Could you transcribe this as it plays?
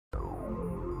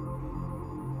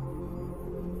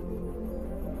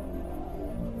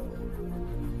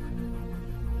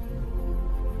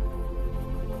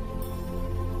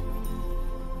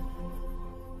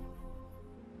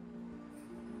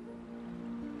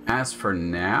As for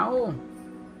now,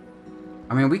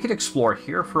 I mean, we could explore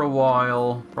here for a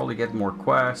while, probably get more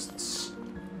quests.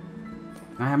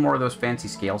 Can I have more of those fancy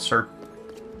scales, sir?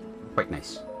 Quite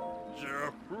nice.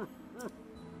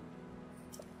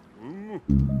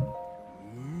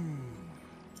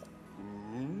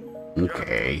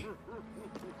 Okay.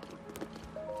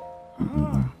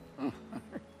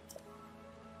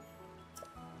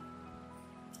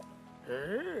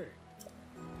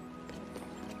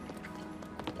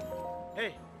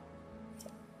 Hey.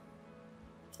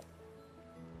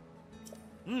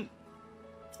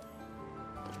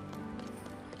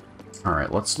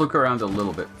 Alright, let's look around a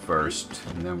little bit first,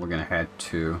 and then we're gonna head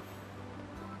to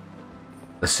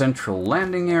the central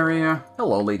landing area.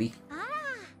 Hello, lady.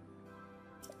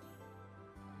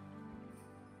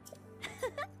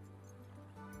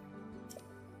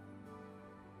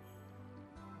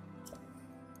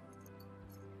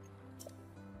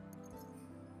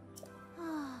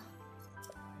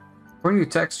 According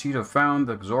to text, you'd have found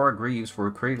the Zora Greaves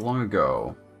were created long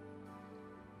ago.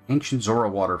 Ancient Zora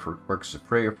water for works as a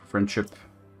prayer for friendship.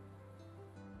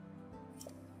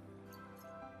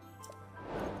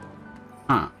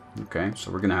 Huh. Okay,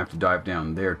 so we're gonna have to dive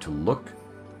down there to look.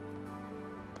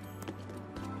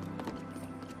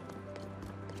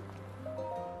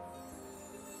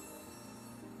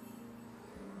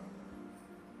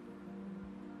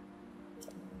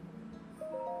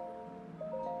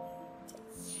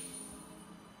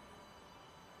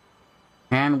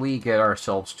 Can we get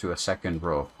ourselves to a second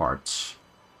row of parts?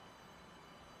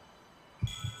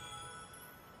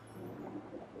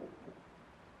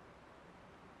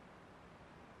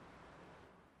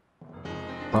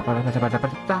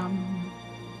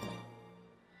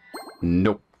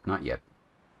 Nope, not yet.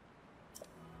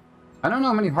 I don't know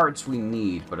how many hearts we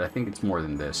need, but I think it's more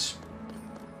than this.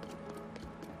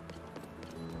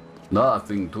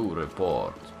 Nothing to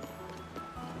report.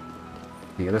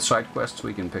 The other side quests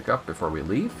we can pick up before we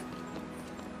leave.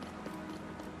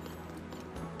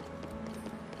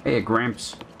 Hey,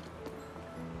 Gramps.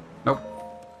 Nope.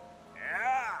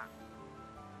 Yeah.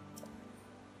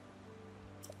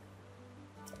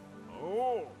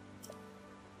 Oh.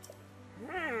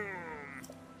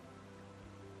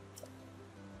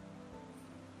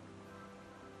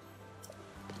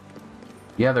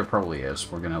 Yeah, there probably is.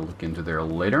 We're gonna look into there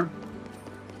later.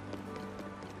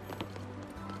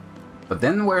 But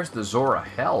then where's the Zora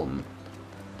helm?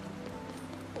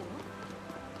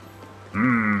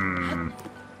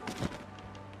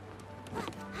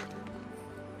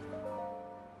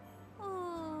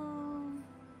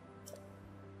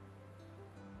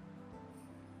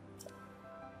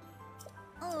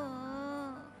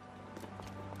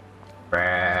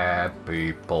 Crab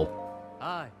people.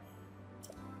 Hi.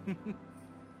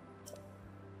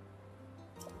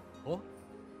 Oh.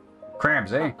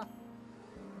 Crabs, eh?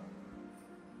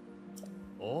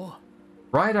 Oh.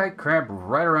 Bright-eyed crab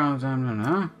right around them,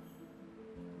 huh?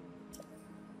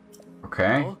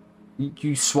 Okay. Oh.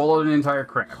 You swallowed an entire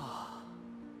crab.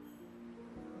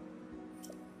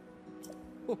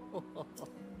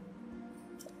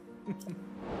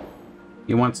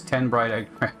 He wants 10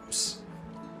 bright-eyed crabs.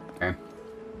 Okay.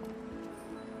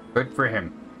 Good for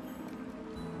him.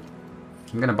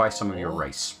 I'm gonna buy some of your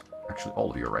rice. Actually, all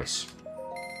of your rice.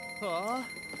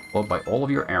 Followed by all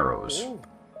of your arrows. Oh.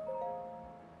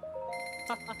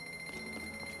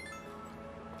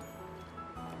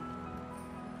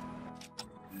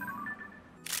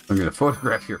 I'm gonna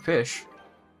photograph your fish.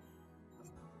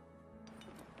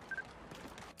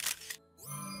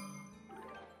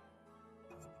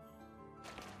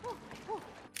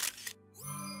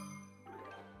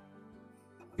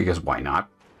 Because why not?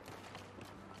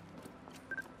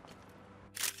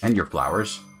 And your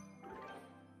flowers.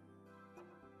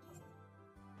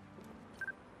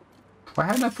 Why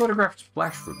hadn't I photographed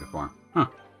splash fruit before? Huh.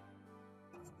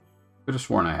 Could have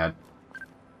sworn I had.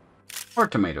 Or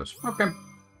tomatoes. Okay.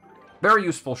 Very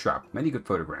useful shop. Many good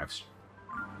photographs.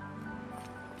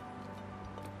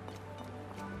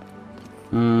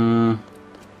 Yeah.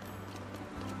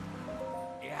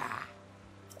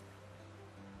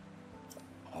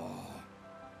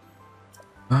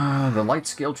 The light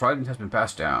scale trident has been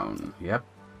passed down. Yep.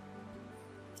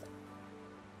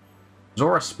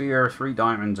 Zora spear, 3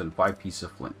 diamonds, and 5 pieces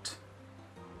of flint.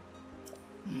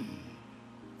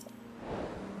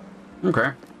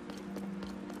 Okay.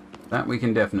 That we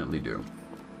can definitely do.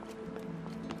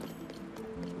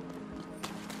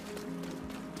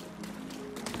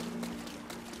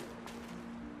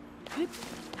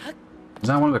 Is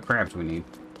that one of the crabs we need?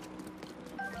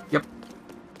 Yep.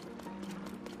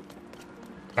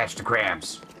 Catch the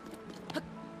crabs.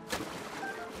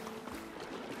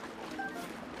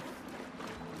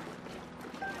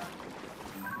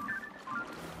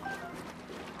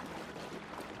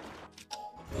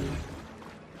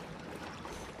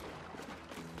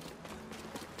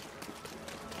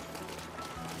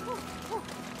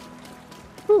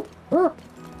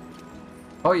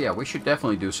 Oh yeah, we should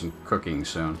definitely do some cooking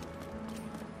soon.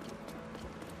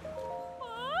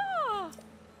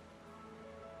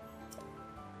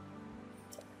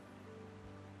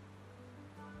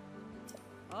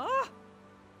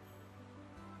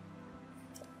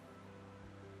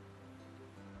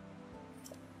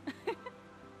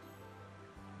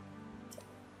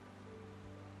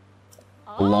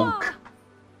 Blunk.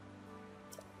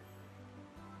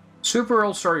 Super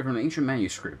old story from an ancient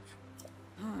manuscript.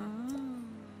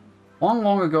 Long,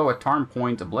 long ago at Tarn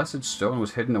Point, a blessed stone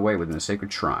was hidden away within a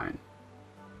sacred shrine.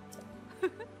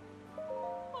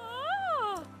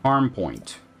 Tarn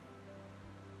Point.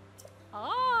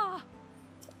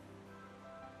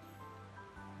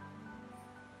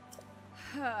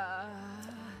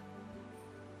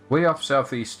 Way off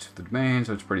southeast of the domain,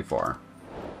 so it's pretty far.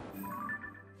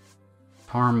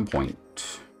 Tarn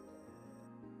Point.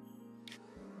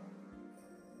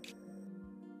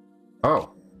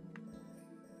 Oh.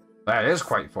 That is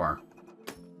quite far.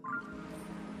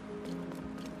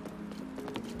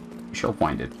 We shall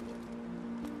find it.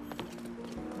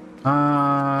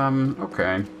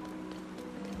 Okay.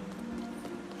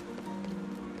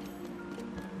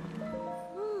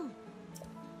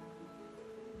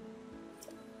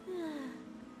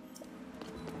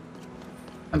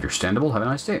 Understandable. Have a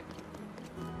nice day.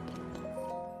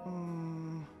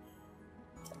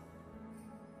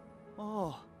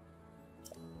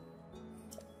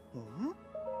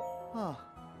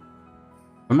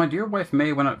 When my dear wife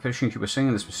May went out fishing, she was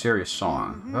singing this mysterious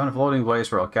song. I found a floating place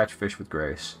where I'll catch fish with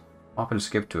grace. Often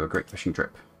skip to a great fishing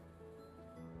trip.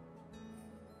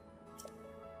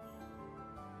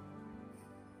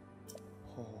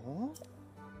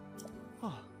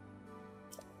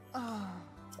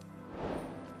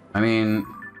 I mean,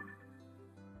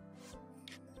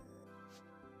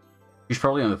 she's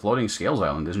probably on the floating scales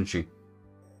island, isn't she?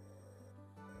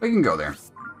 We can go there.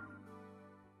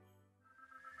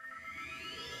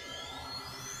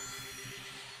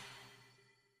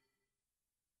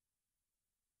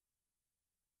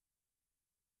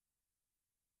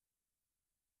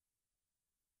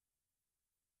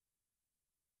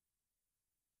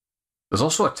 There's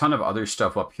also a ton of other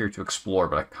stuff up here to explore,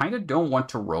 but I kind of don't want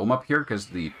to roam up here because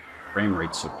the frame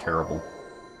rate's so terrible.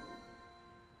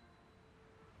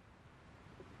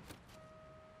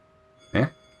 Eh?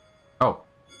 Oh,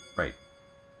 right.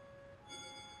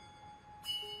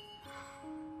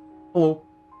 Hello.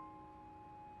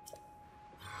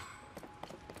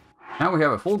 Now we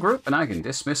have a full group, and I can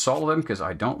dismiss all of them because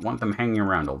I don't want them hanging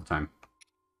around all the time.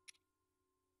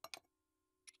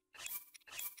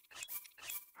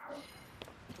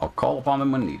 I'll call upon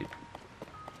them when needed.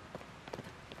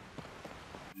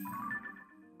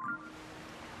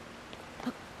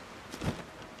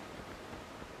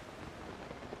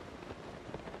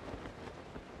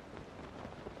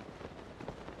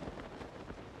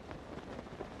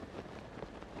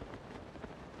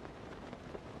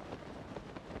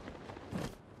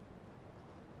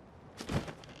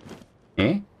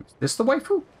 Eh? Is this the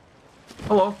waifu?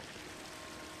 Hello.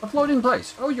 A floating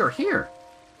place. Oh, you're here.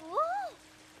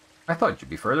 I thought you'd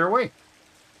be further away.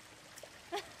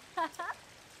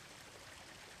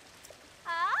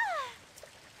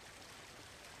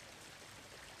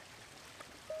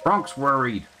 Bronk's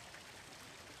worried.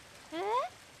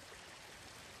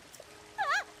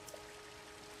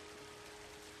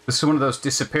 This is one of those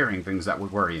disappearing things that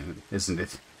would worry him, isn't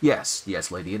it? Yes,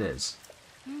 yes, lady, it is.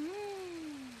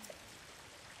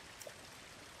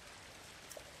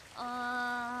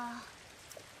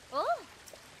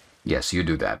 Yes, you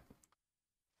do that.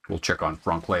 We'll check on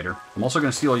Frank later. I'm also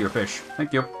going to steal your fish.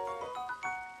 Thank you.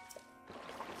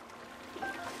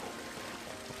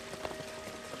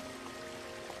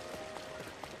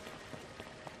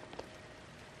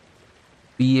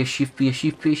 Fishy,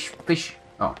 fishy, fish, fish.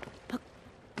 Oh.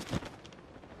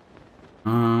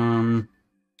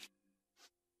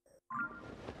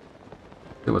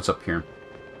 See what's up here.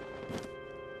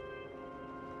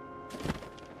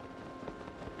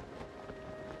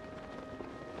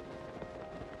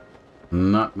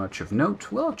 Not much of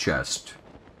note. Well, chest.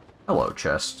 Hello,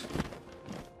 chest.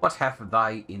 What hath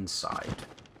thy inside?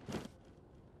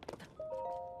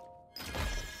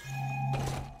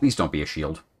 Please don't be a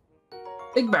shield.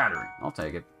 Big battery. I'll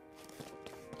take it.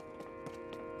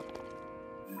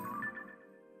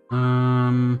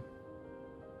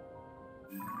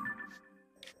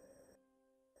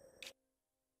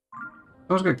 There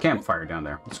was a good campfire down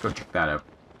there. Let's go check that out.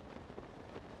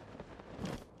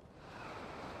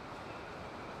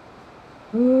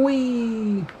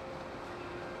 Whee!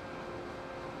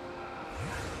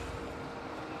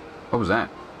 What was that?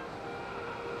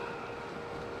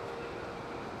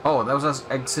 Oh, that was us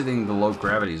exiting the low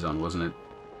gravity zone, wasn't it?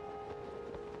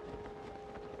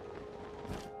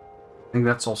 I think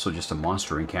that's also just a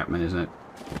monster encampment, isn't it?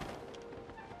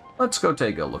 Let's go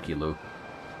take a looky-loo.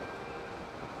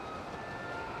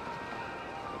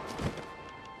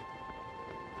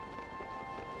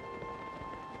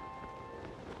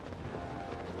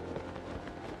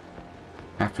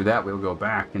 After that, we'll go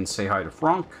back and say hi to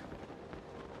Franck.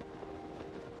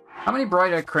 How many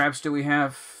bright-eyed crabs do we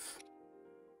have?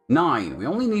 9. We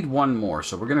only need 1 more,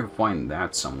 so we're going to find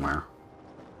that somewhere.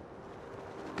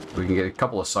 We can get a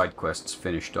couple of side quests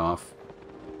finished off.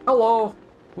 Hello!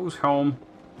 Who's home?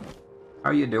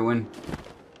 How you doing?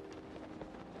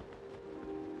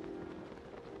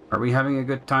 Are we having a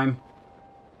good time?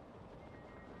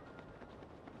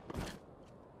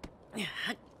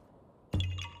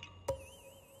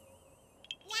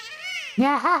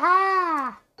 Yeah, ha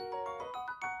ha!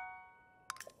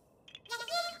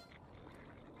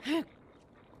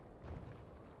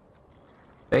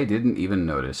 They didn't even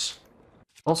notice.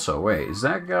 Also, wait, is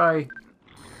that guy...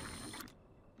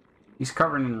 He's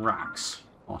covered in rocks.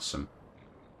 Awesome.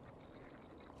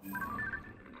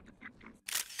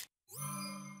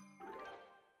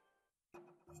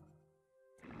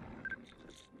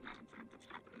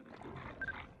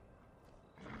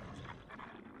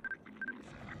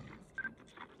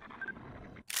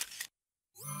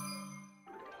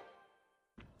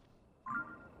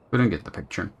 We didn't get the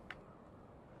picture.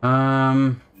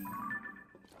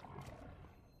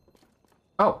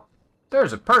 Oh,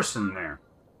 there's a person there.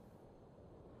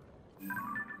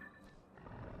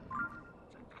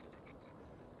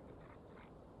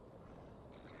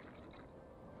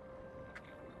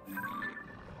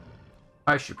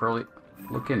 I should probably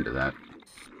look into that.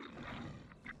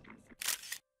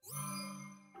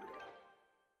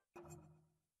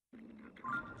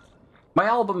 My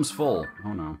album's full.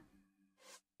 Oh no.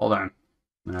 Hold on. I'm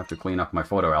gonna have to clean up my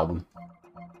photo album.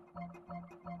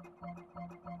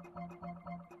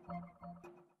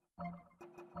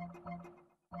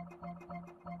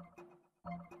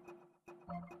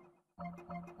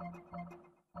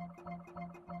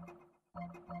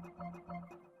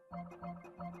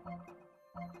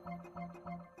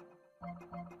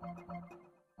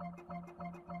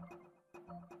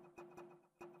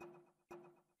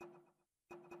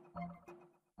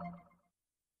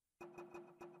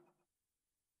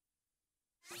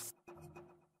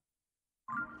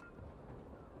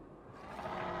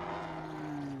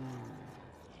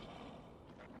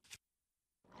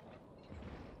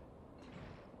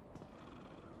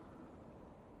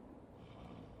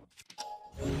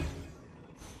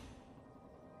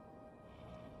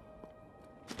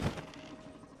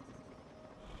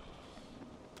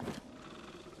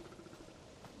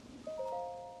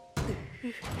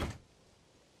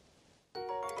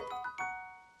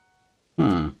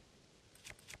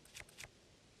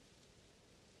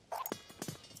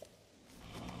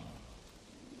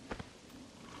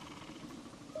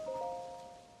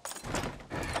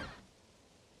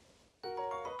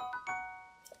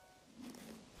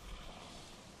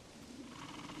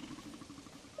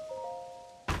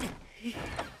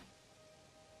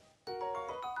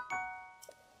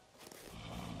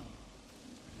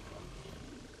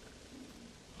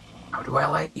 How do I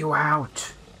let you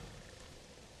out?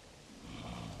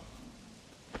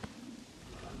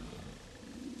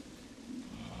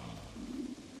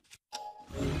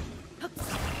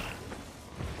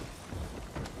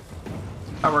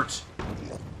 That works.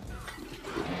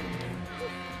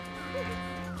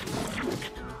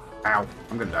 Ow,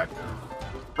 I'm gonna die.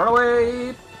 Run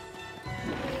away!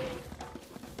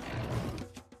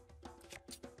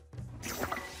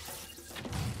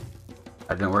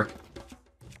 That didn't work.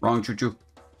 Wrong choo-choo.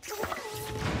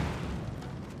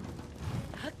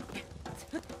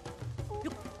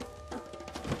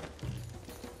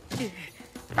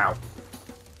 Ow.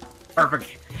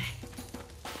 Perfect.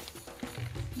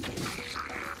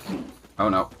 Oh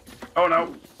no. Oh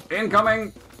no.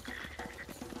 Incoming!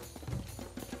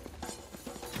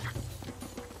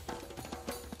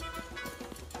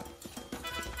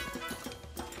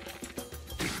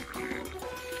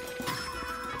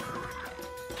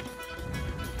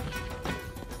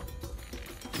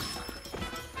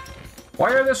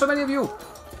 Why are there so many of you?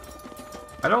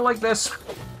 I don't like this.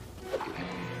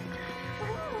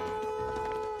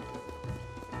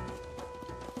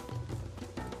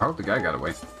 I hope the guy got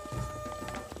away.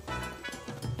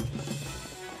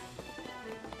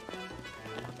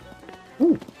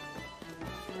 Ooh.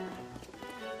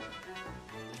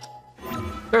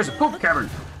 There's a poop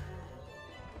cavern.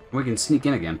 We can sneak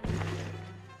in again.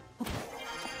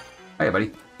 Hey,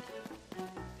 buddy.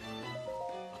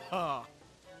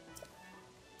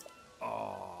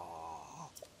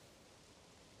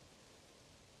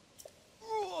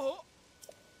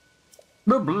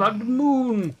 The Blood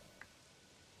Moon!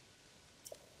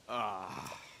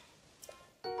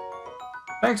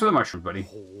 Thanks for the mushroom, buddy.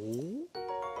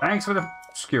 Thanks for the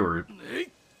skewer.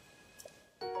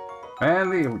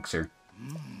 And the elixir.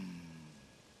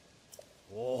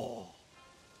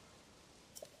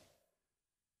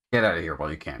 Get out of here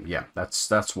while you can. Yeah,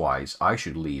 that's wise. I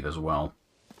should leave as well.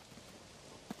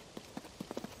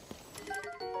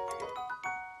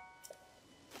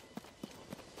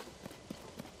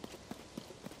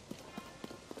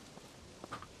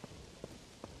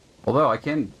 Although I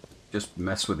can just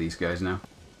mess with these guys now.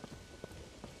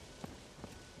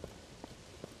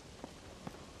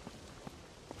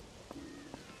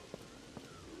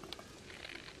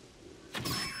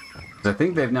 I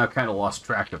think they've now kind of lost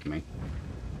track of me.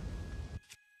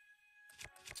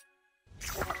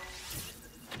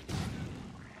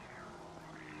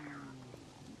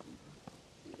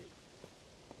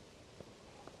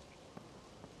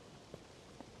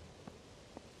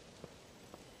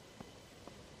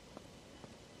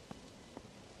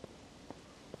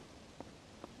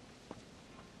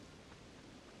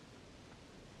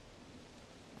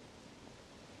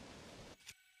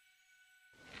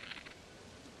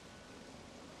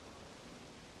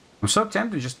 I'm so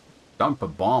tempted to just dump a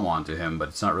bomb onto him, but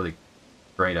it's not really a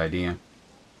great idea.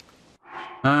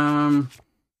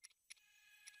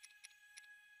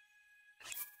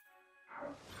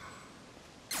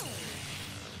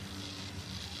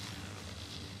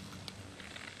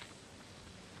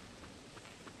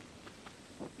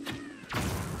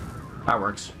 That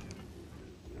works.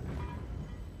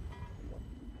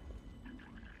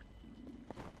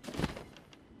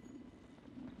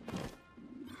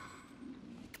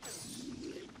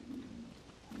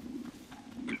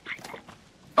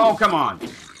 Oh, come on!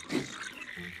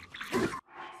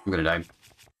 I'm gonna die.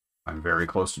 I'm very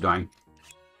close to dying.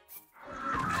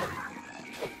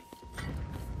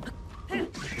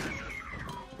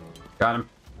 Got him.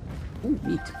 Ooh,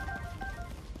 neat.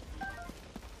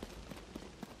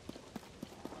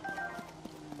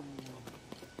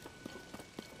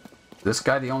 Is this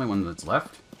guy the only one that's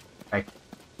left? Hey.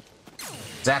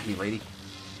 Zap me, lady.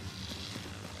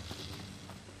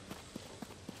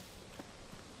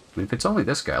 I mean, if it's only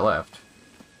this guy left.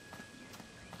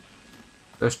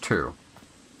 There's two.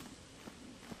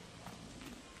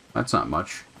 That's not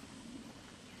much.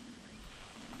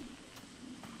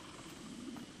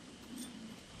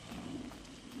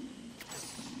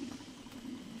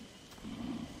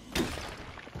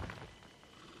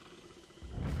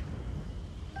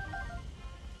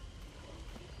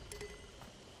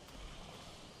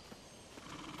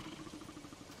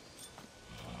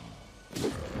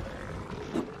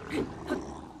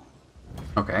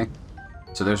 Okay.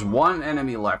 So there's one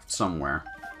enemy left somewhere.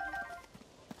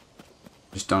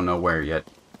 Just don't know where yet.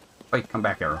 Wait, come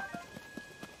back, Arrow.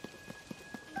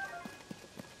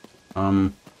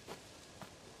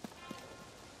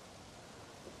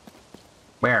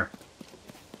 Where?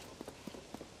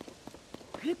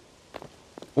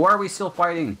 Who are we still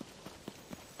fighting?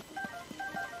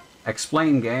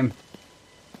 Explain, game.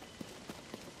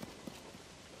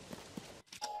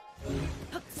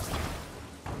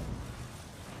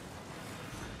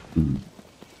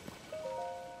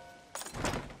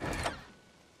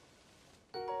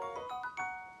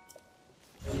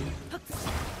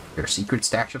 Your secret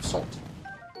stash of salt.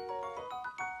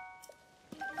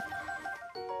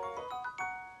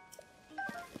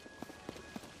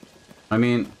 I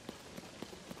mean...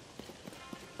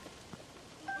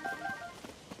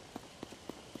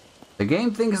 the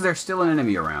game thinks there's still an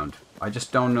enemy around. I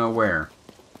just don't know where.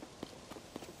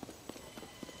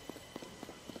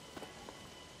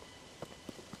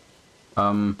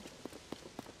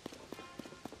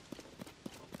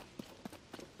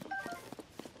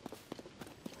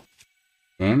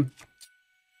 Game?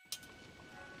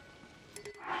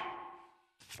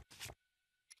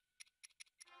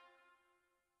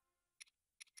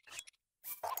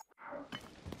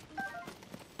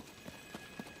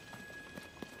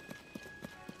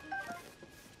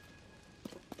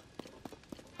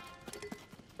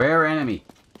 Where enemy?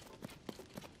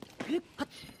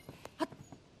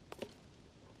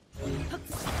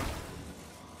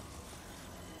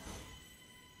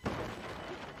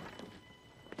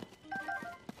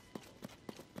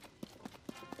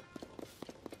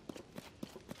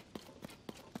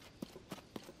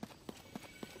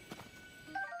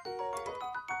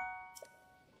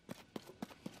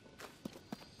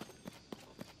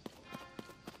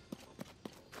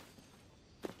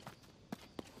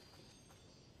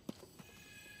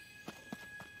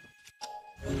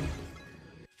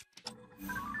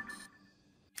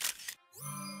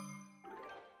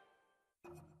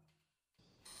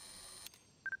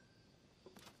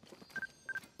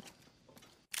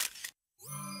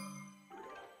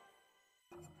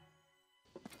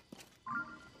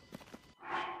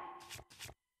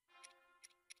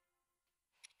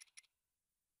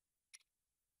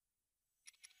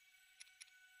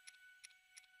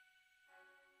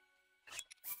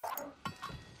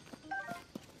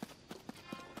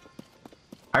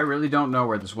 I really don't know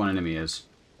where this one enemy is.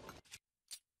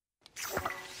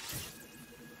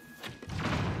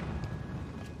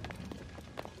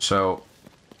 So,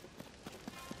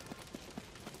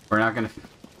 we're not gonna...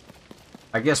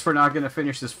 I guess we're not gonna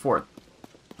finish this fort.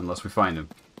 Unless we find him.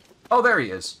 Oh, there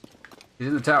he is! He's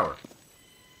in the tower.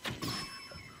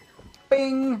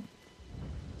 Bing!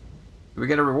 Do we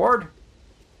get a reward?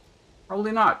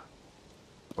 Probably not.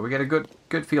 But we get a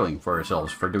good feeling for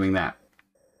ourselves for doing that.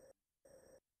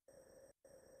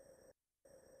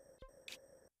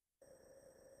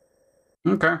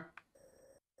 Okay.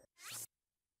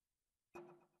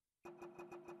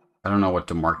 I don't know what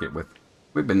to mark it with.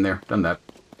 We've been there, done that.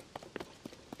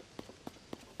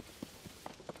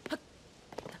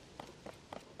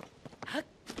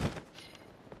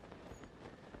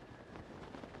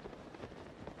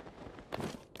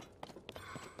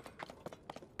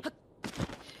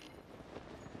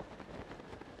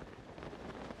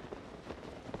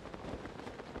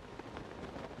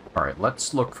 Alright,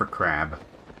 let's look for crab.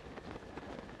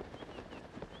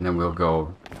 And then we'll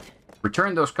go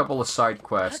return those couple of side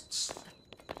quests.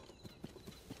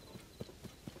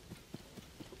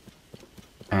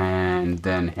 And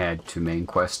then head to main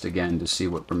quest again to see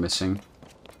what we're missing.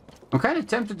 I'm kind of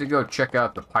tempted to go check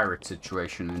out the pirate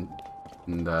situation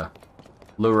in the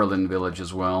Lurelin village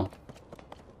as well.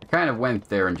 I kind of went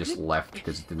there and just left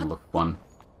because it didn't look fun.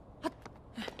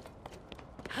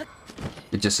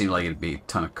 It just seemed like it'd be a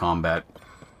ton of combat,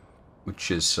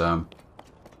 which is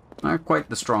not quite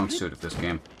the strong suit of this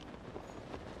game.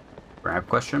 Crab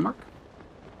question mark?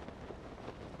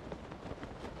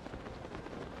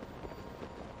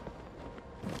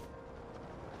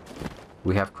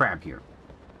 We have crab here.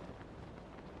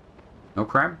 No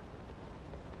crab?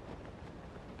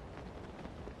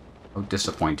 Oh,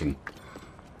 disappointing.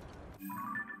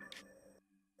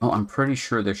 Oh, I'm pretty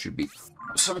sure there should be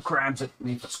some crabs at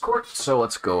Nefa's court, so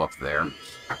let's go up there.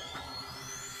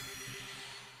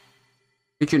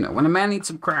 Did you know, when a man eats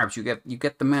some crabs, you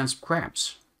get the man some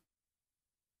crabs.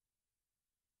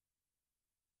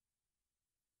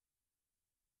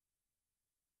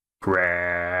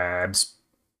 Crabs.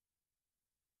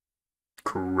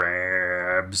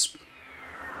 Crabs.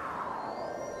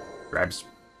 Crabs.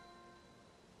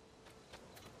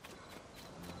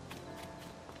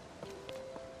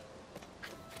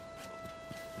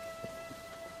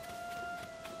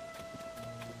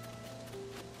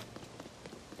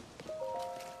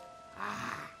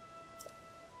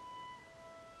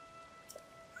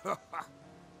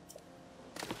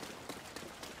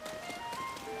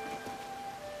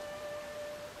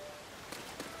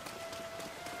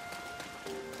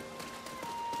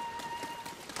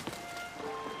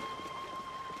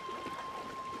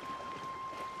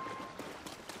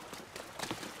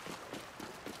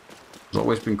 There's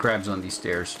always been crabs on these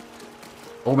stairs.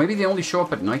 Oh, maybe they only show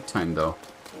up at nighttime, though.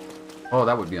 Oh,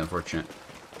 that would be unfortunate.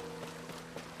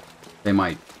 They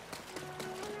might.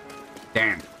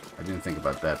 Damn, I didn't think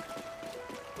about that.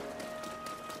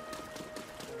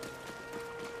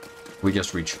 We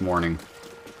just reached morning.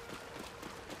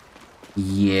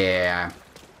 Yeah.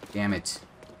 Damn it.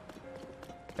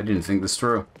 I didn't think this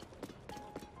through.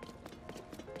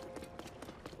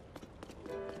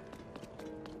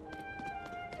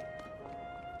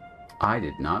 I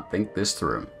did not think this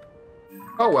through.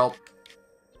 Oh well.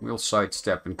 We'll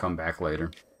sidestep and come back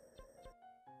later.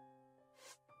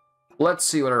 Let's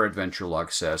see what our adventure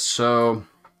log says. So,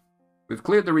 we've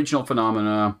cleared the regional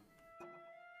phenomena.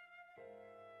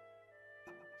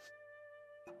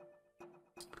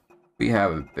 We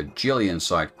have a bajillion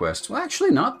side quests. Well,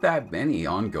 actually, not that many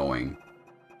ongoing.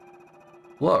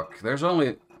 Look, there's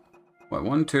only... What,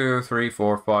 1, 2, 3,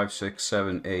 4, 5, 6,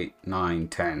 7, 8, 9,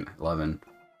 10, 11.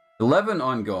 11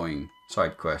 ongoing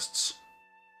side quests.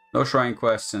 No shrine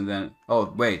quests, and then...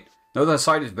 Oh, wait. No, the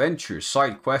side adventures.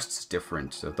 Side quests is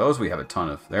different. So those we have a ton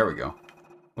of. There we go.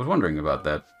 I was wondering about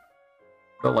that.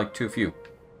 Felt like too few.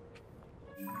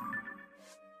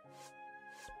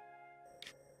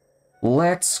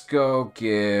 Let's go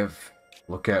give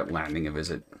Lookout Landing a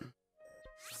visit.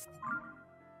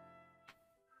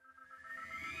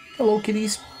 Hello,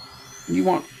 kitties. What do you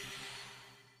want?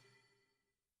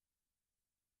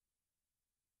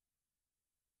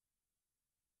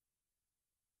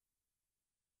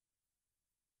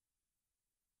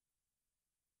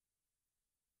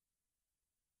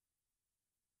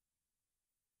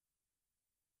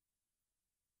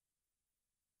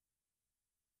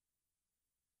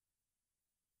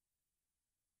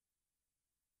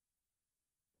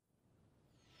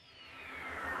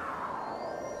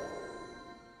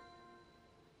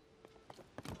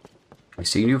 I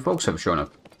see new folks have shown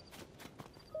up.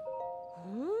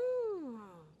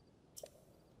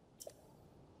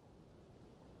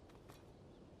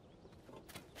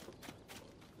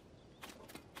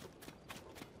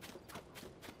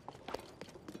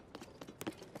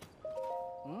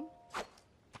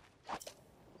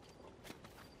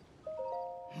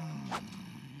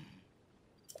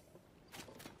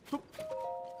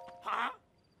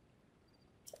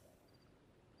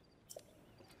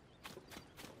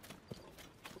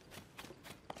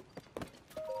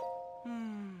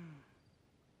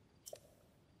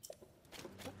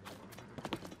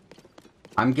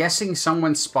 I'm guessing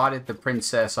someone spotted the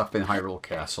princess up in Hyrule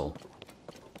Castle.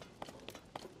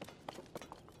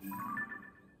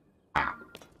 Ah.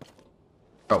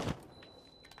 Oh.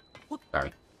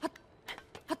 Sorry.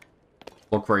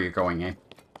 Look where you're going, eh?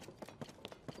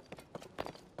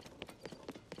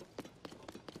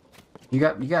 You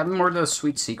got more of those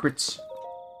sweet secrets?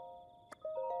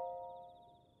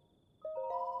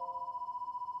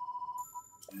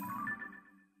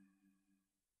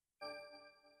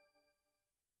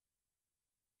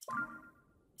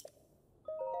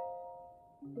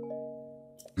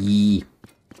 Yee.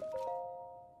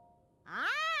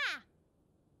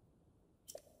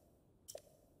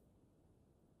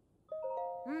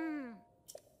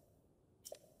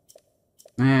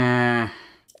 Eh.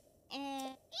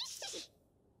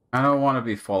 I don't want to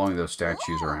be following those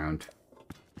statues around.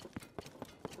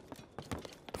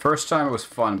 First time it was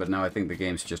fun, but now I think the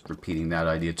game's just repeating that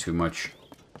idea too much.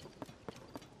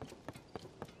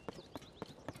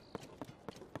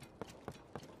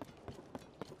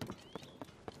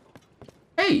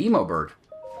 Hey, Emo Bird.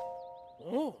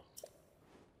 Oh.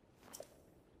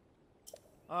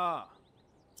 Ah.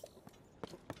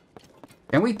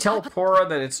 Can we tell Pora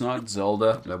that it's not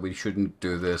Zelda? That we shouldn't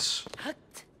do this?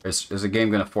 Is the game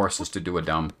going to force us to do a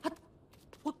dumb?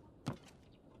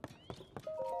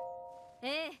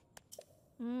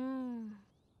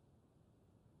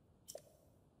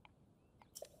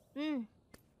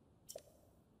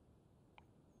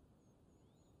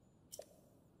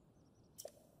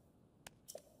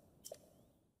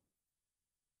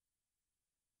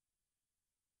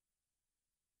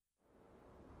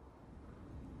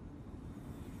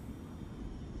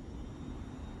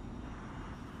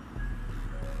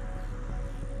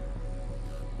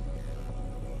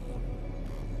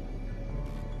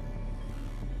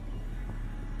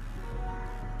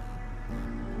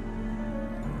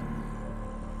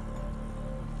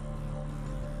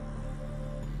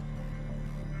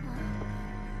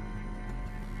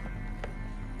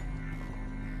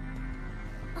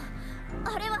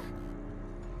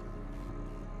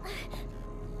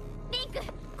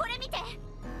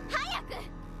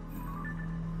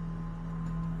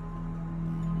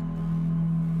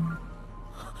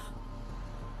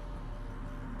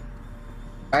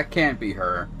 That can't be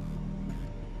her.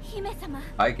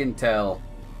 I can tell.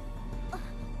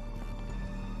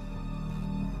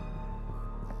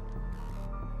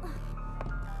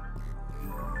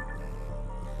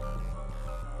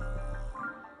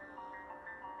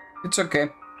 It's okay.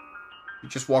 You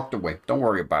just walked away. Don't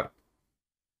worry about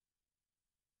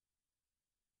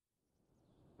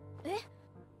it.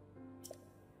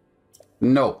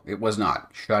 No, it was not.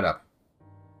 Shut up.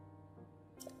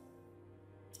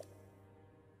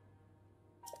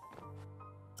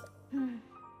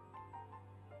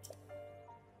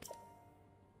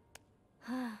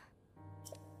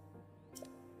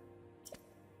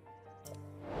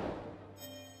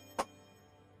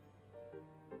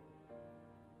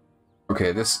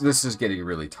 Okay, this is getting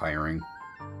really tiring.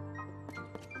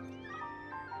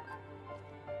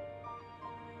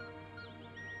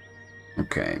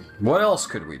 Okay, what else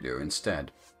could we do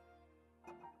instead?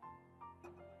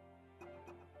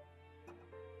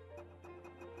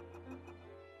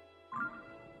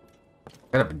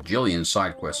 Got a bajillion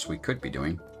side quests we could be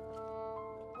doing.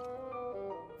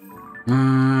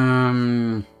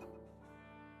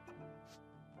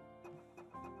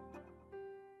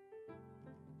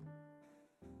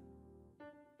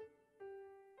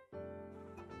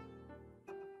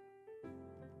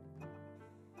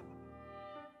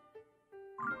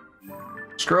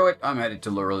 Screw it, I'm headed to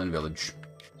Lurelin Village.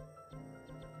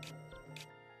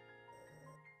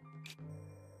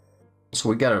 So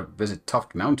we gotta visit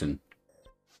Tuft Mountain.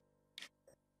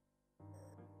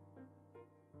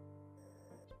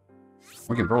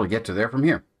 We can probably get to there from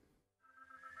here.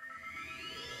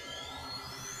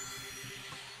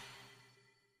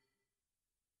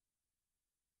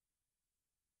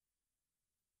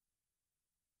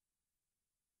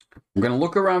 I'm going to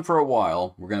look around for a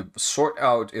while. We're going to sort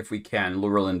out, if we can,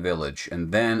 Lurelin Village.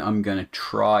 And then I'm going to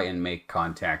try and make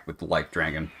contact with the Light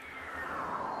Dragon.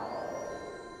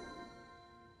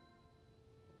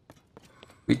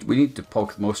 We need to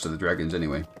poke most of the dragons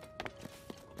anyway.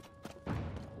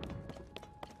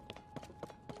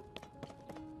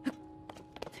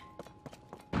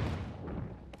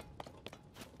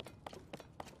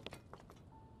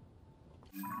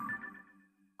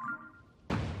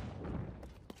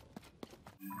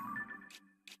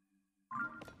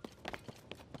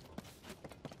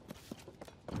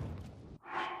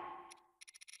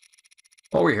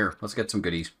 While we're here, let's get some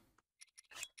goodies.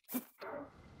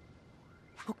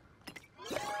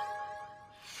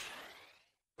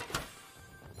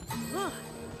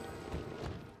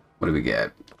 What do we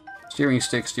get? Steering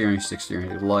stick, steering stick, steering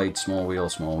stick, light, small wheel,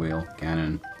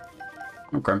 cannon.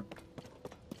 Okay.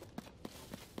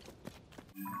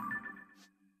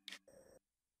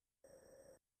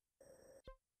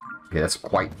 Okay, that's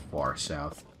quite far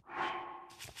south.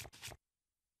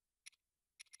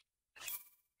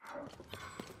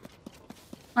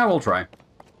 I will try.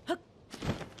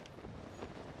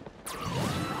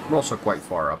 We're also quite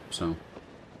far up, so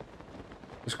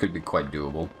this could be quite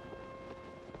doable.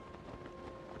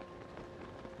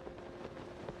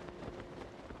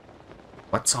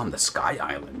 What's on the Sky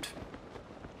Island?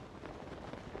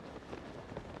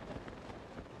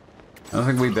 I don't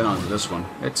think we've been onto this one.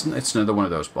 It's another one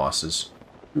of those bosses.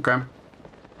 Okay.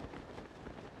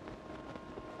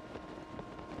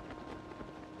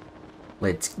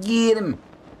 Let's get him.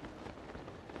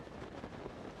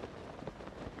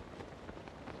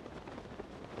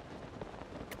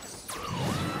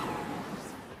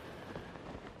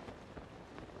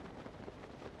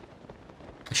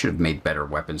 I should have made better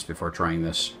weapons before trying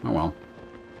this. Oh well.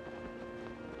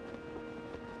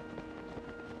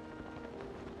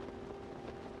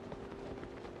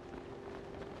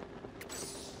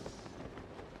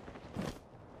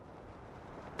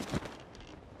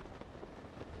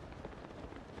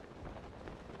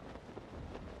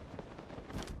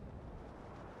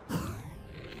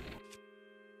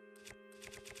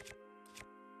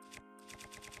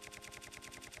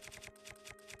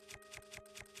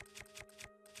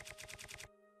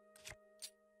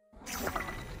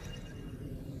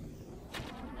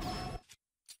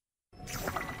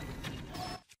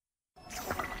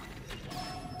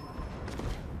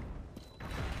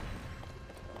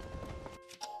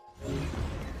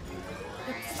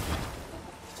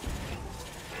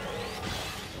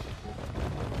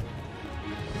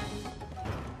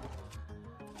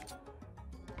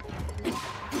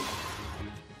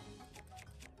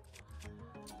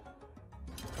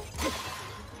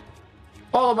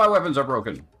 All of my weapons are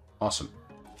broken. Awesome.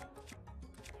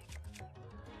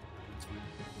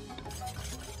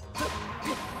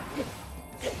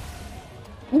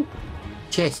 Ooh,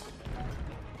 chest.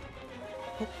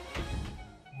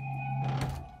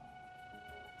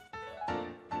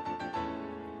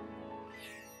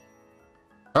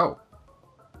 Oh.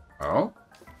 Oh?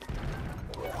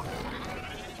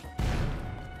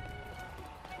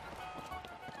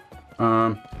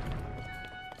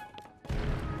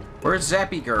 Where's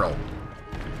Zappy Girl?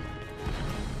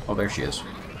 Oh, there she is.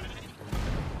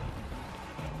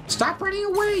 Stop running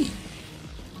away!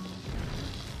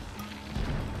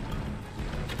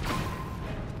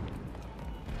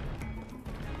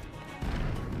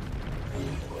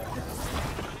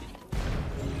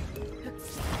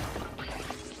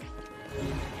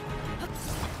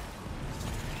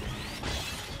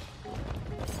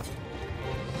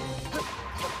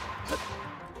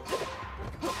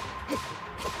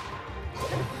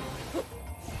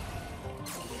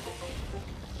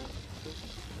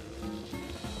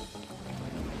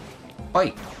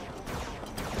 Oi!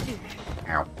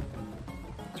 Ow.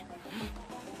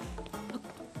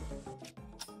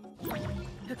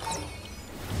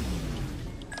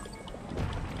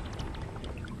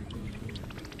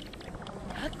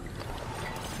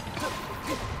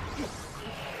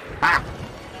 Ah!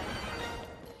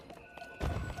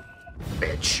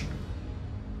 Bitch.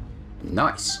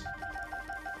 Nice.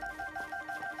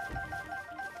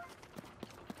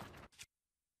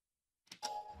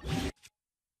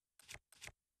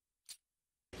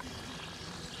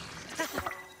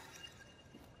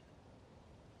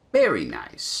 Very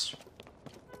nice.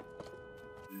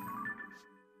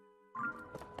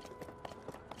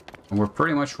 And we're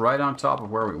pretty much right on top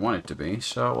of where we want it to be,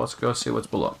 so let's go see what's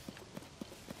below.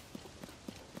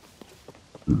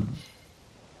 There's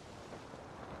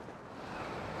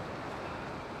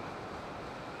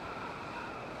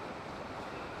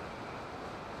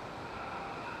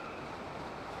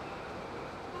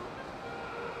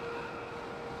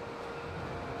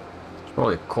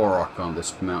probably a Korok on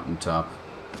this mountaintop.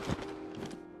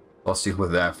 Let's deal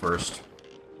with that first.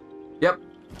 Yep.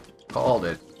 Called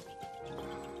it.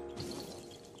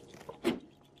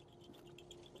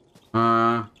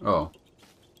 Oh.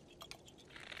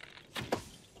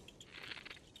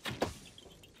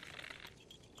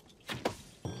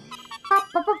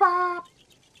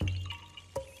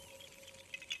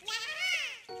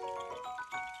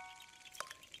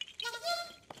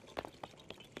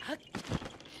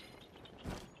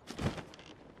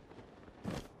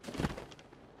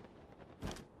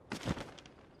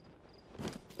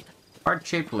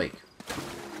 Heart-shaped lake.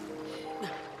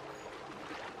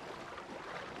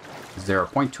 Is there a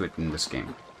point to it in this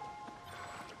game?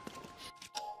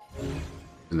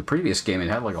 In the previous game, it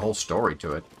had like a whole story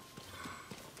to it.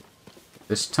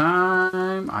 This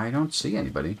time, I don't see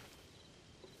anybody.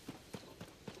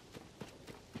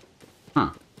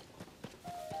 Huh.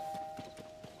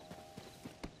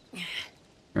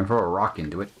 Gonna throw a rock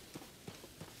into it.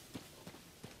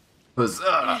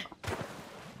 Huzzah!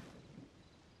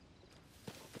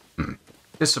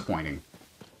 Disappointing.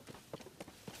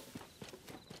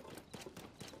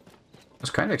 I was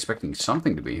kind of expecting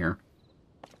something to be here.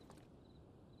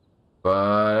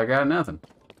 But I got nothing.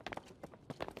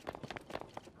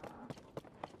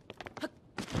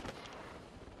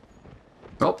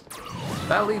 Well,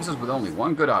 that leaves us with only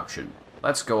one good option.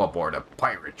 Let's go aboard a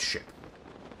pirate ship.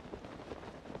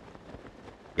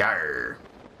 Yarr.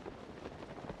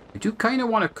 I do kind of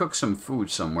want to cook some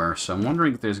food somewhere, so I'm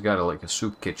wondering if there's got like a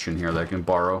soup kitchen here that I can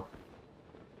borrow.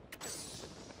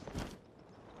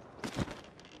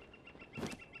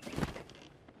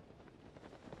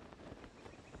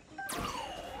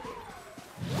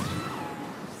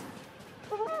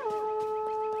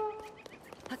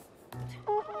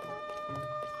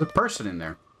 There's a person in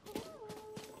there.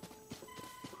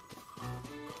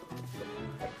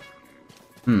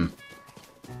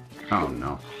 Oh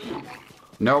no.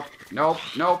 Nope, nope,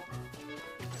 nope.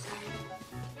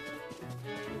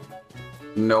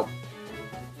 Nope.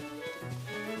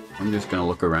 I'm just gonna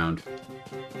look around.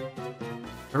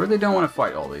 I really don't want to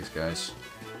fight all these guys.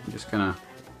 I'm just gonna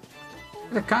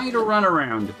kind of run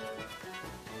around.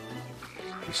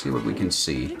 See what we can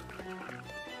see.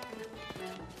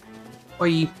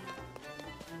 Oi.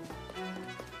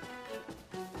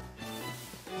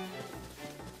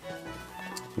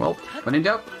 Well, when in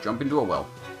doubt, jump into a well.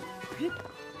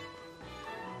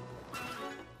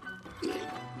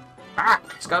 Ah!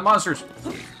 It's got monsters!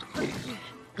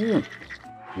 Ooh.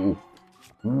 Ooh.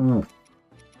 Ooh.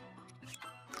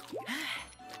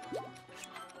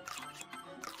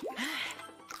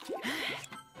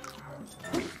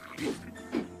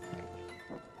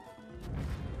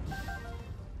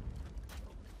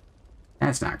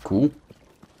 That's not cool.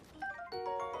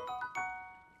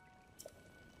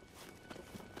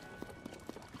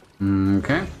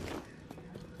 Okay.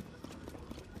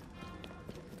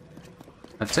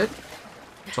 That's it?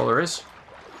 That's all there is?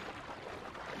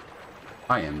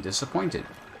 I am disappointed.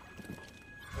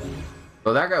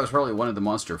 Well, that guy was probably one of the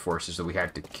monster forces that we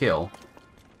had to kill.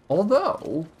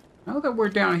 Although, now that we're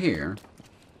down here,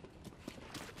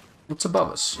 what's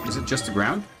above us? Is it just the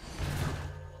ground?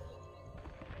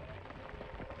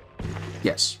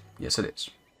 Yes. Yes, it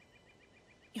is.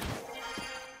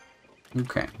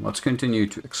 Okay, let's continue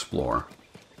to explore.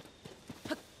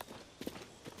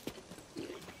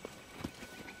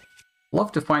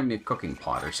 Love to find me a cooking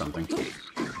pot or something.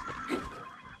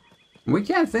 We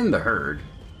can't thin the herd.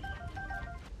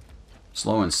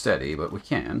 Slow and steady, but we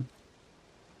can.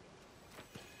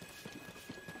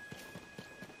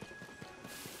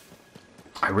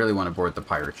 I really want to board the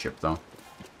pirate ship, though.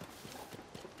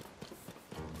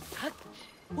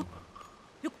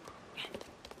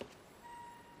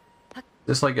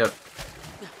 This like a...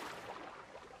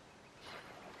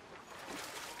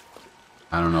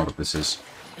 I don't know what this is.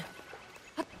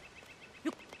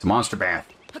 It's a monster bath.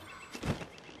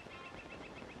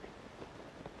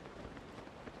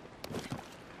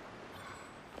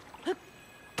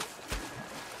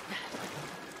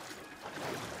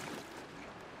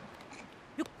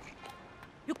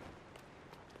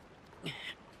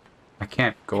 I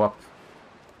can't go up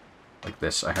like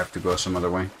this. I have to go some other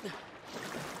way.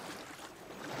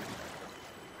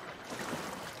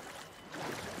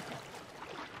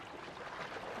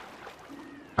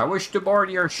 I wish to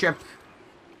board your ship.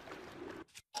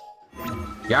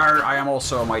 Yarr, I am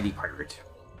also a mighty pirate.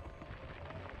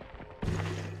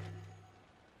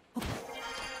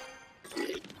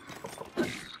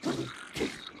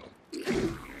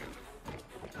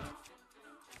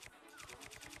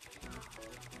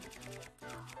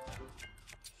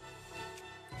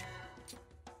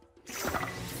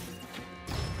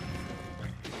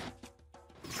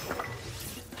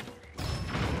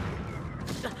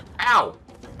 Ow!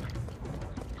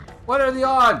 What are the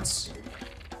odds?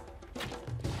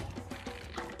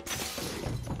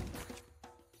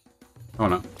 Oh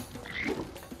no.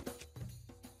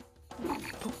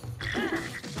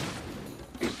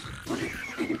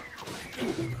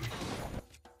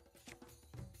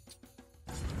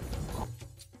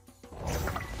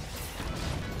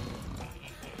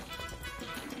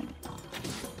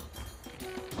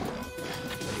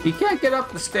 He can't get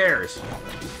up the stairs.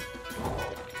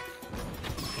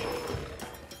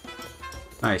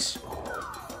 Nice.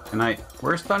 Good night.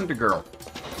 Where's Thunder Girl?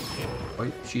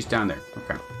 Wait, she's down there.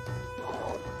 Okay.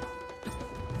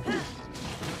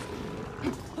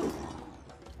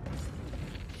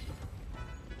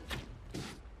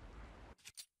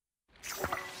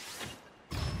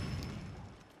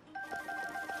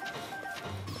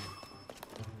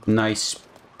 Nice.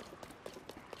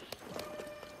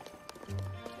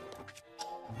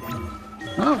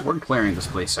 Oh, we're clearing this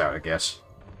place out, I guess.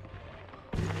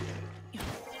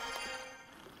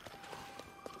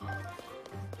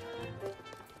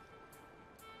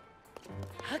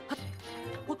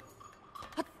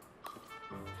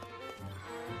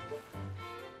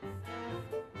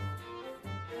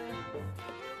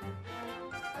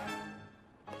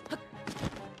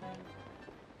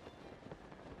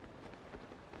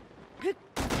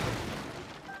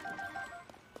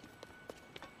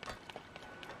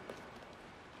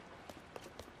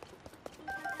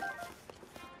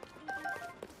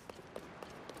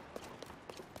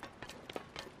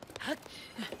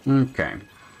 Okay.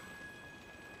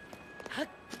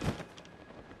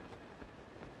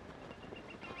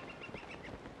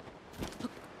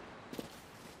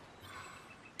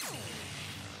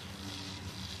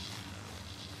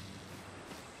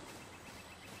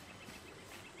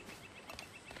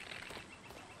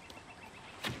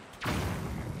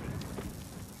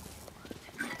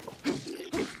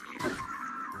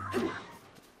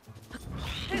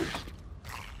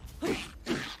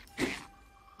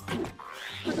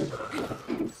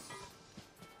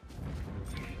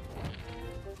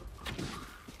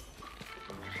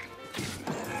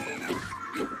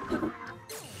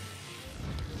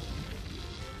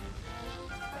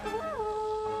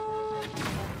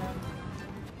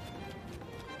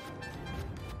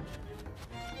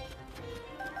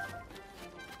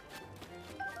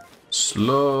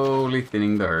 Slowly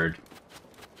thinning the herd.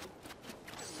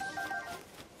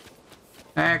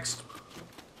 Next.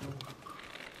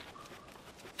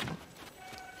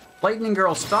 Lightning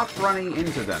Girl, stop running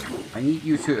into them. I need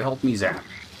you to help me zap.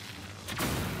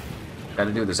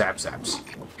 Gotta do the zap zaps.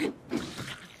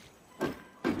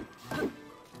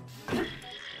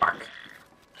 Fuck.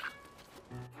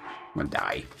 I'm gonna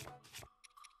die.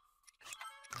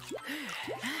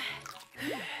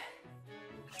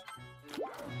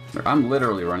 I'm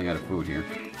literally running out of food here.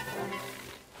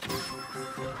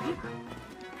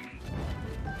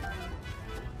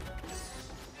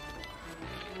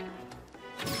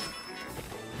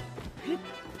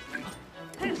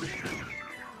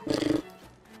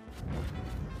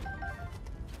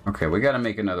 Okay, we gotta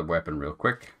make another weapon real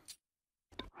quick.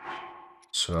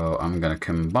 So I'm gonna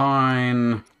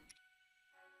combine...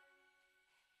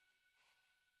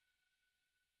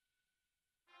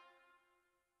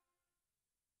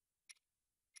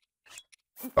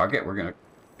 Fuck it, we're gonna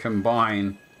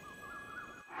combine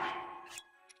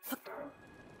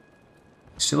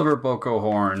Silver Boko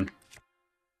Horn,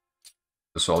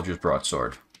 the Soldier's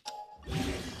Broadsword.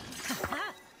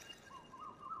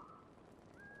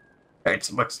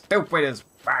 It looks stupid as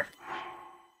fuck.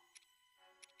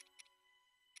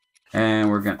 And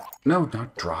we're gonna... No,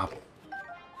 not drop.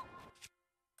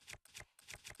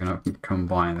 Gonna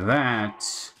combine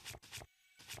that.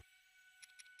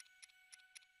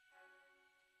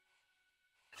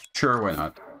 Sure, why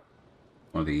not?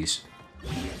 One of these.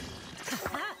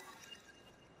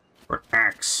 Or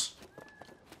axe.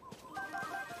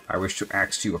 I wish to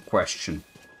ask you a question.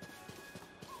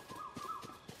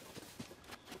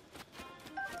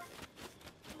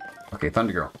 Okay,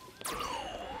 Thunder Girl.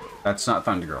 That's not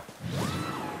Thunder Girl.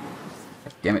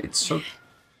 God damn it, it's so...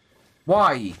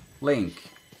 Why, Link?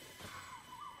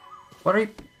 What are you...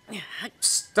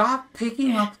 Stop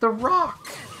picking up the rock!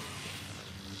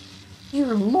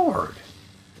 Dear Lord.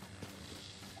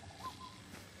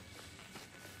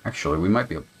 Actually, we might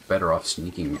be better off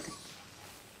sneaking.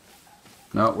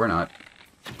 No, we're not.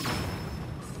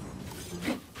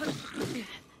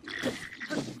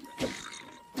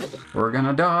 We're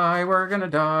gonna die, we're gonna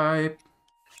die.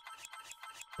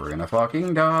 We're gonna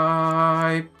fucking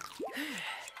die.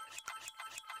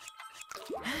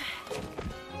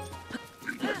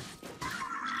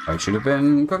 I should have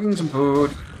been cooking some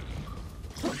food.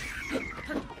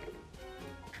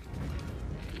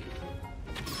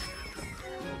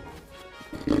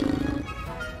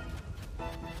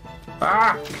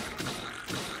 Ah!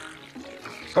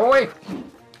 Go away!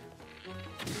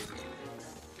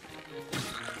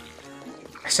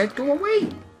 I said go away!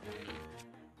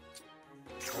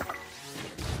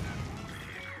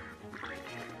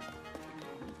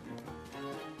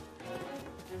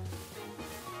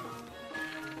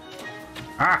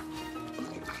 Ah!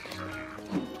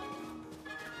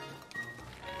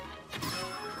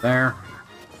 There.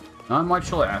 Not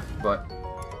much left, but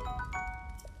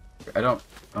I don't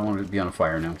want it to be on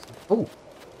fire now. Oh!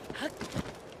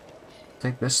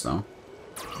 Take this though.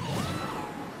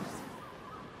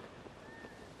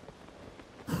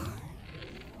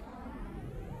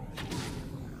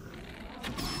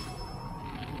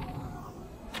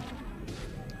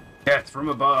 Death from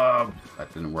above!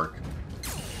 That didn't work.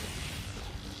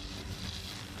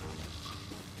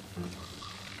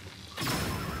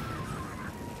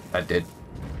 That did.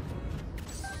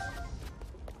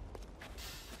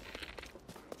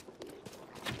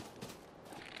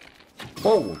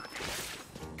 Whoa!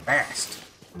 Fast!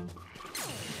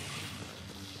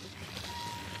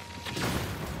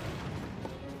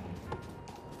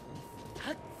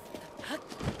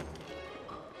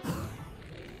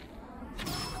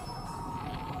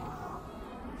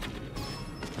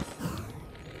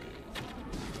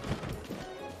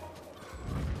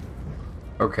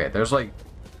 Okay, there's like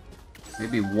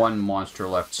maybe one monster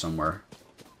left somewhere.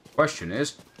 Question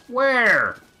is,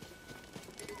 where?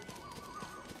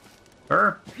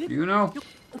 Sir, do you know?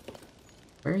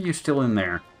 Why are you still in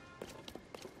there?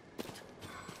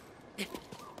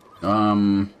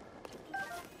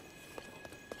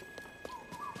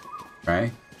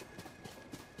 Okay.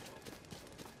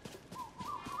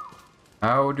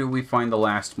 How do we find the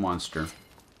last monster?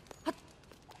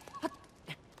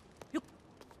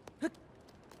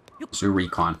 Zoo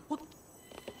recon.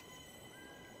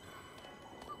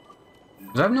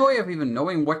 Because I have no way of even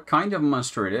knowing what kind of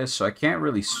monster it is, so I can't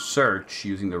really search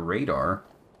using the radar.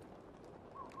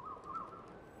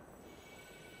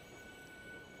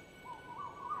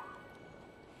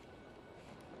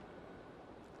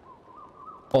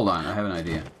 Hold on, I have an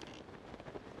idea.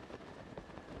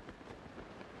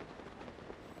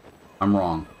 I'm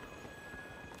wrong.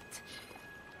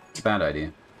 It's a bad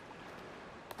idea.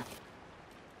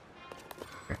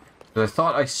 I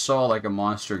thought I saw like a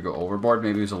monster go overboard.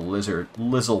 Maybe it was a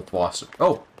lizzle faucet.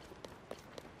 Oh!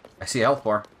 I see a health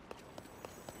bar.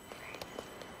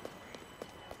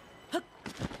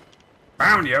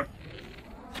 Found you!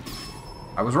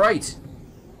 I was right!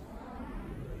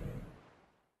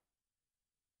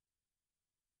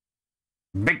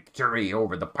 Victory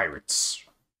over the pirates!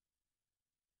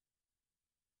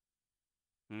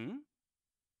 Hmm?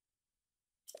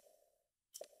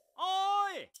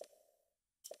 Oi!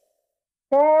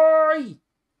 Oi!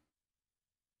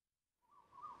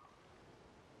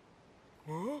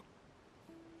 Huh?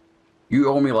 You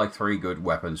owe me like 3 good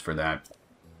weapons for that.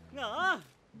 Ngã.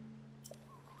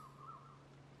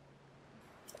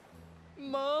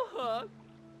 Mơ hả?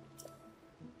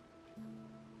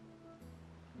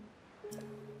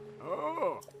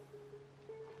 Oh.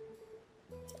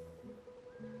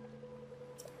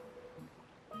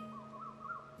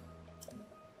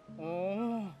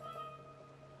 Oh.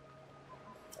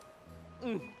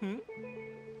 Mm-hmm.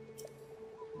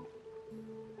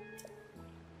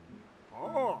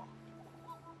 Oh.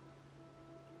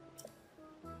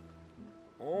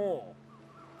 Oh.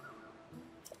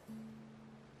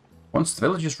 Once the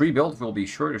village is rebuilt, we'll be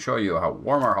sure to show you how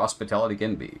warm our hospitality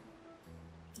can be.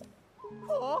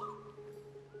 Oh.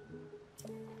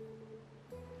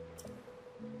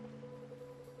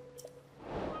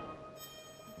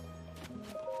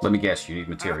 Let me guess, you need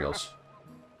materials.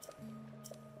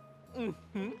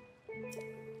 Mm-hmm.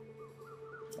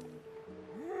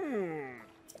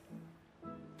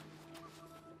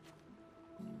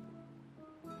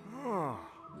 Oh.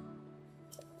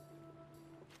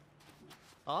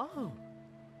 Oh.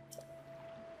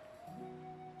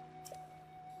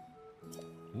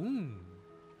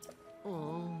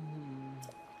 Oh.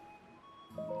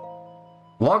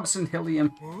 Logs and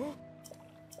helium. Huh?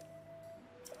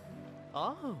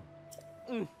 Oh.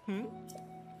 Mm-hmm.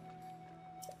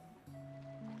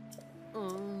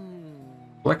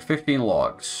 Collect 15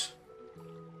 logs.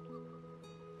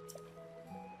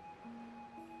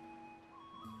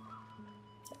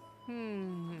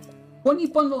 20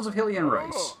 bundles of helium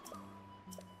rice.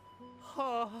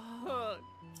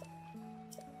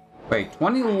 Wait,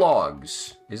 20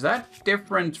 logs. Is that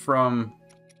different from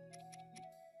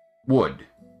wood?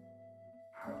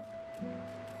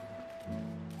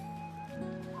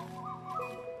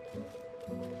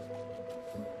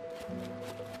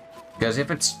 Because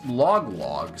if it's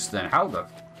logs, then how the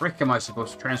frick am I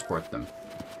supposed to transport them?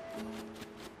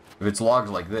 If it's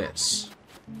logs like this.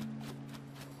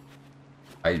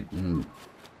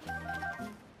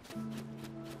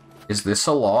 Is this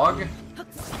a log?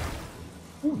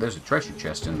 Ooh, there's a treasure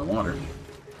chest in the water.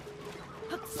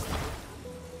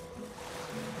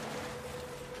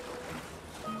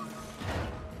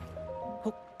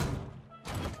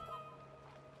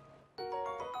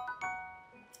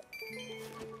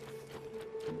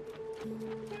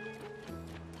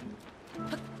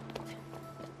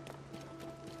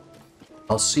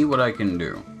 I'll see what I can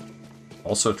do.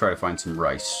 Also try to find some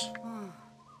rice.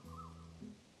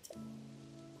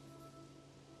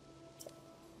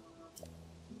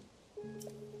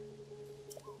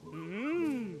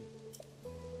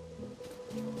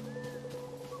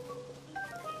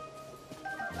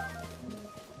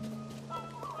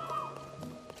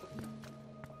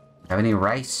 Have any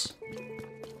rice?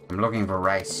 I'm looking for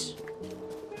rice.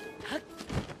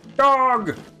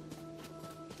 Dog!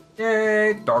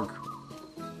 Yay, dog.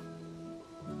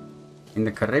 In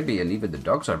the Caribbean, even the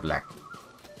dogs are black.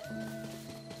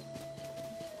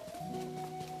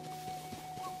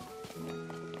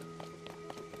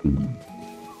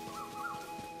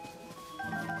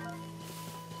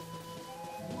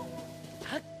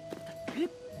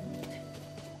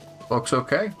 Looks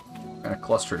okay. Kind of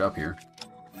clustered up here.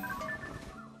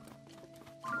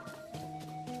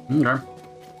 Okay.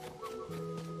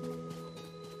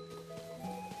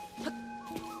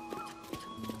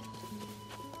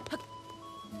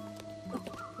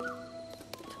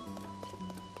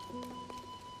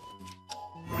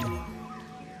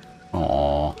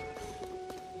 Aww.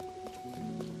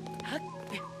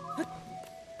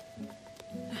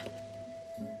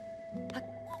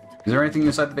 Is there anything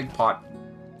inside the big pot?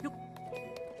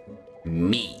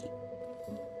 Me.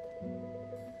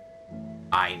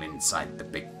 I'm inside the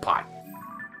big pot.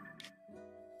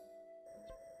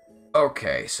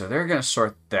 Okay, so they're gonna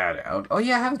sort that out. Oh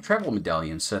yeah, I have a travel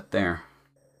medallion set there.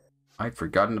 I'd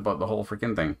forgotten about the whole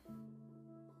freaking thing.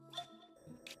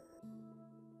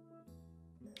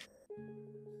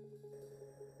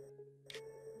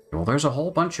 Well, there's a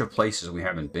whole bunch of places we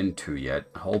haven't been to yet.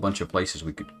 A whole bunch of places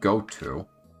we could go to.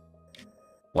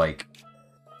 Like,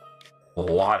 a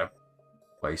lot of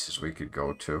places we could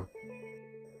go to.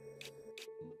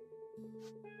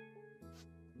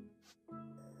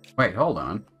 Wait, hold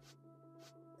on.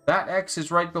 That X is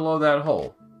right below that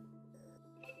hole.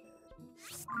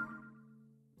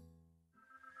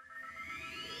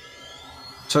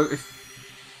 So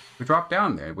if we drop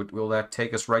down there, will that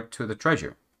take us right to the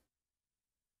treasure?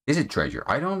 Is it treasure?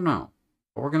 I don't know.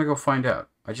 But we're going to go find out.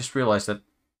 I just realized that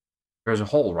there's a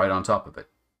hole right on top of it.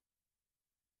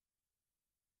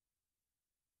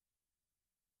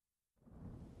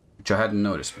 Which I hadn't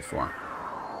noticed before.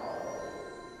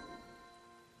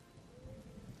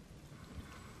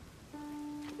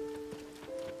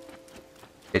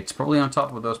 It's probably on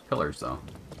top of those pillars, though.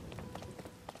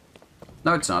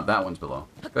 No, it's not. That one's below.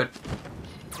 Good.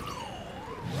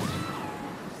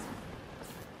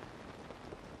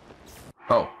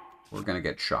 Oh, we're gonna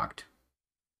get shocked.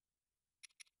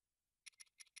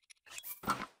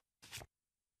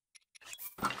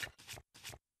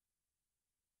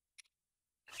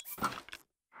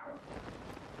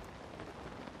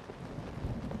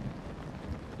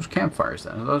 Those campfires,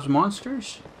 then. Are those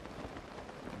monsters?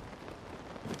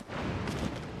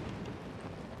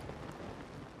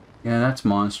 Yeah, that's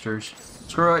monsters.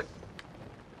 Screw it.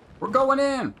 We're going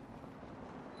in!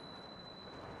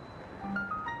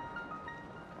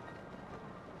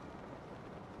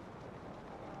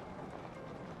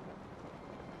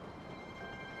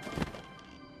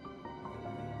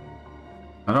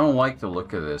 I don't like the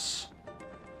look of this.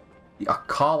 The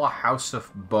Akala House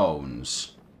of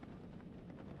Bones.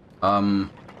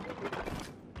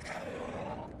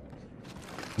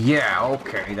 Yeah,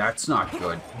 okay, that's not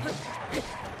good.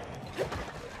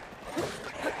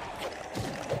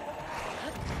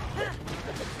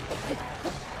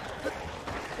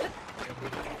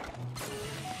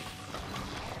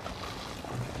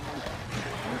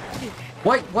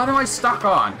 Wait, what am I stuck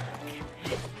on?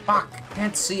 Fuck,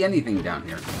 can't see anything down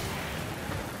here.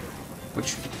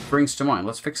 Which brings to mind,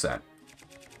 let's fix that.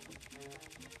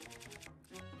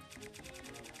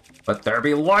 Let there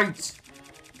be light!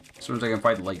 As soon as I can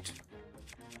find light.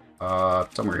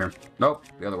 Somewhere here. Nope,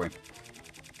 the other way.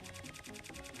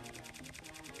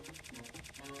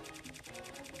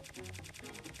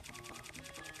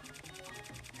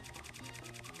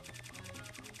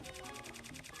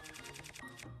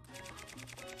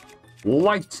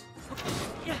 Light!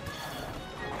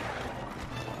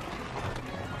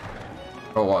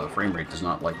 Oh wow, the frame rate does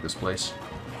not like this place.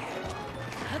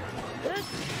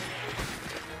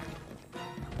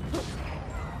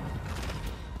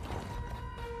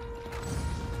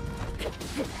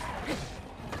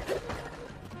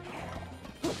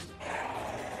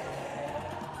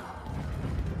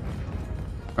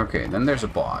 Okay, then there's a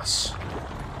boss.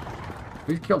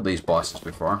 We've killed these bosses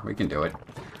before. We can do it.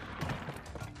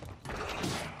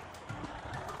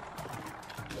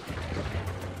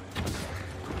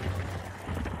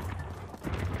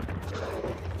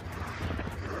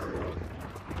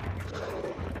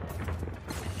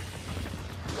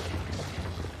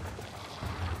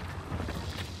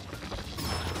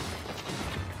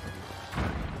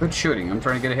 Good shooting. I'm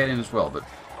trying to get a hit in as well, but...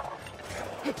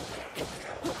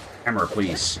 Hammer,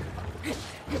 please.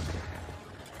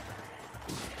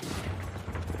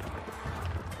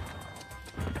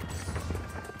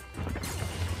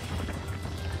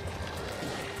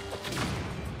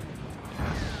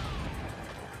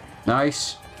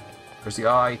 Nice. There's the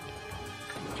eye.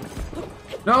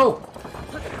 No!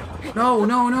 No,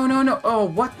 no, no, no, no. Oh,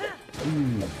 what?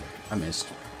 I missed.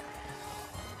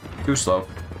 Too slow.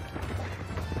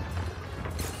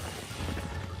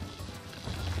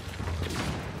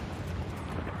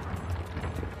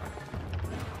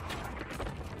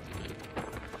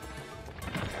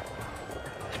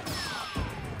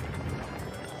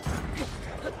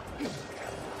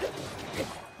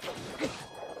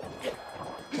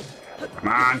 Come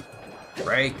on.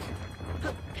 Break.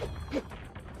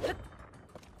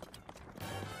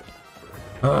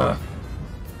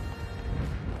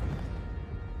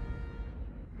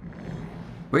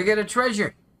 We get a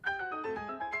treasure.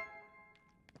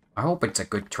 I hope it's a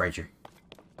good treasure.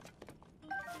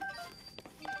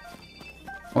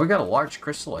 Well, we got a large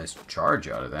crystallized charge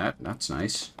out of that. That's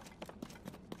nice.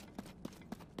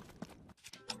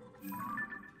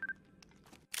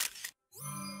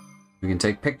 We can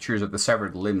take pictures of the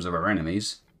severed limbs of our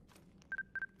enemies.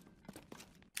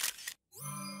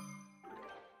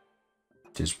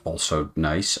 Which is also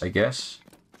nice, I guess.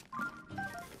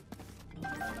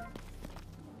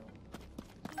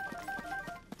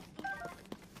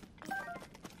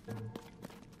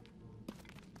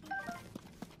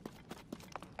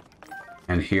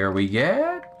 And here we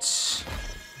get...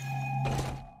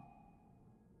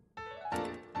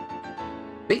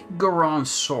 Big Goron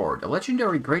Sword. A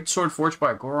legendary great sword forged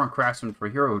by a Goron craftsman for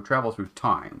a hero who travels through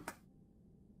time.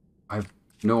 I have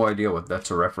no idea what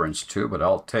that's a reference to, but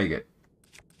I'll take it.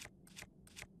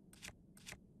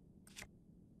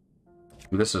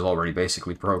 This is already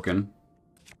basically broken.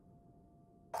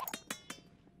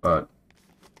 But,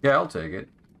 yeah, I'll take it.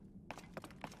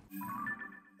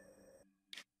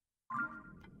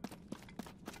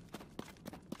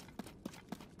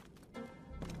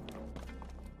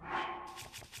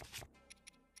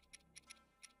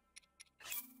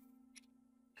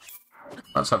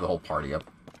 Let's have the whole party up.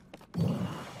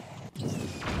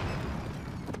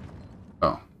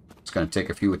 Oh, it's going to take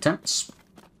a few attempts.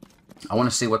 I want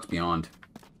to see what's beyond.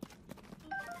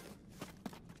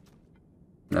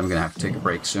 And then I'm going to have to take a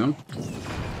break soon.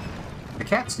 The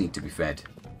cats need to be fed.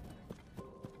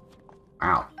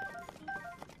 Wow.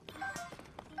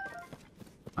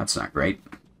 That's not great.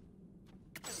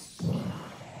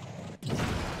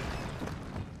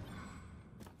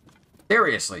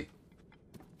 Seriously.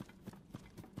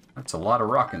 That's a lot of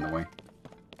rock in the way.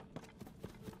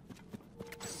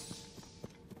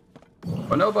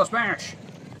 Bonobo smash!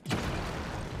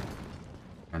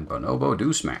 And Bonobo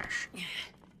do smash.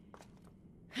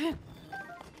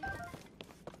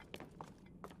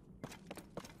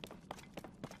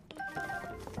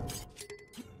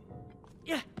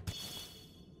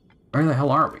 Where the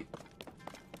hell are we?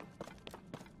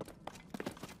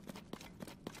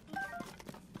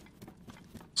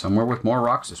 Somewhere with more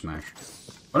rocks to smash.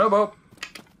 Bonobo!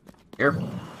 Here.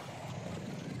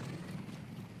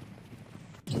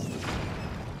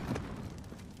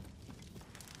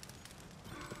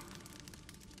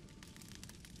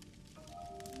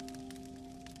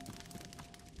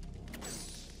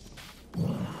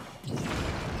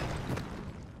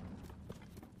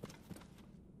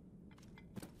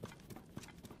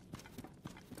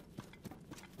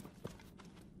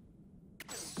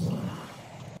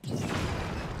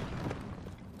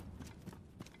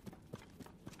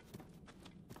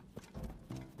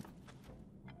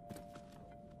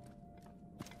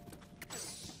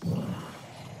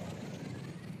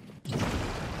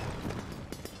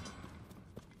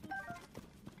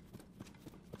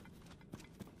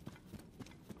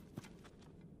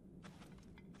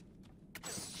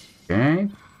 Okay.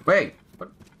 Wait.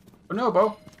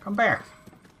 Bonobo, come back.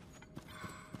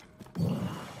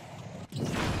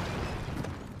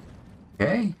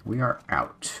 Okay, we are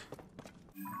out.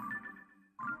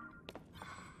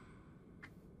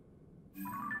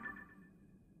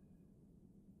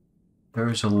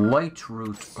 There's a light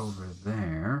route over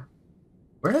there.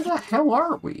 Where the hell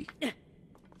are we?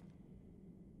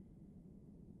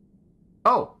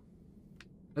 Oh!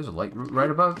 There's a light route right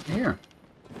above here.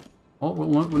 Well,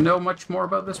 we'll know much more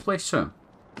about this place soon.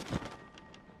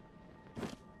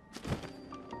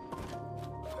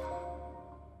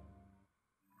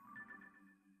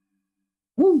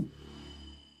 Woo!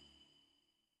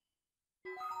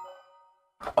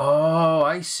 Oh,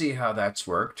 I see how that's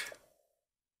worked.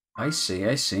 I see,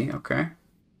 okay.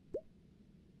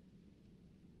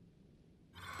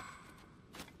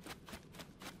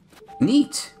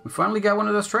 Neat! We finally got one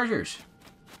of those treasures.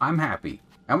 I'm happy.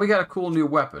 And we got a cool new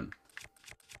weapon.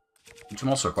 Which I'm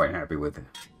also quite happy with.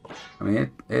 I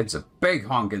mean, it's a big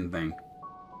honking thing.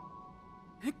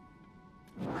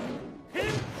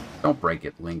 Don't break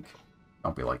it, Link.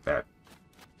 Don't be like that.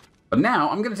 But now,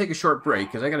 I'm going to take a short break,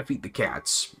 because I got to feed the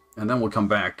cats. And then we'll come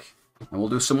back, and we'll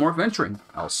do some more adventuring.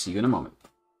 I'll see you in a moment.